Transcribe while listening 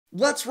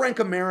Let's rank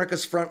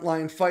America's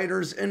frontline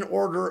fighters in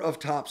order of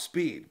top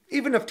speed,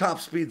 even if top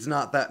speed's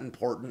not that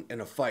important in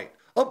a fight.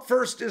 Up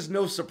first is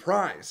no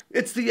surprise.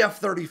 It's the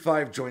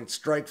F-35 Joint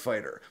Strike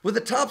Fighter, with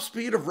a top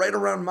speed of right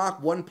around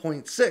Mach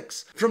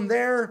 1.6. From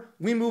there,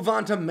 we move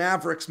on to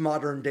Maverick's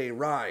modern-day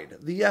ride,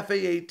 the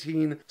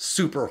F-A-18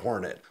 Super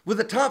Hornet, with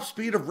a top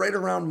speed of right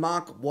around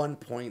Mach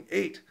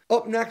 1.8.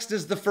 Up next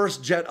is the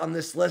first jet on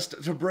this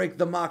list to break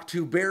the Mach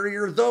 2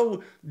 barrier,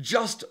 though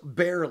just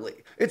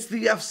barely. It's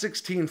the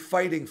F-16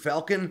 Fighting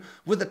Falcon,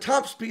 with a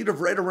top speed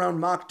of right around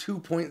Mach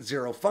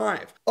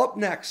 2.05. Up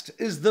next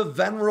is the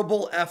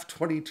venerable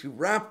F-22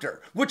 Raptor,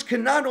 which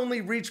can not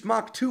only reach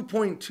Mach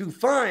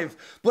 2.25,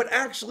 but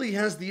actually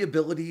has the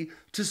ability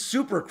to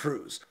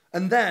supercruise.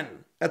 And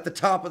then, at the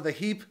top of the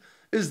heap,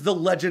 is the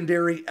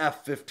legendary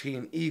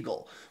F-15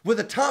 Eagle, with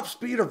a top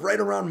speed of right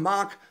around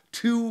Mach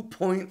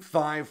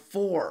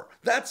 2.54.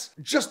 That's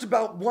just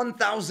about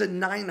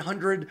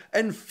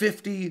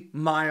 1,950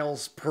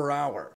 miles per hour.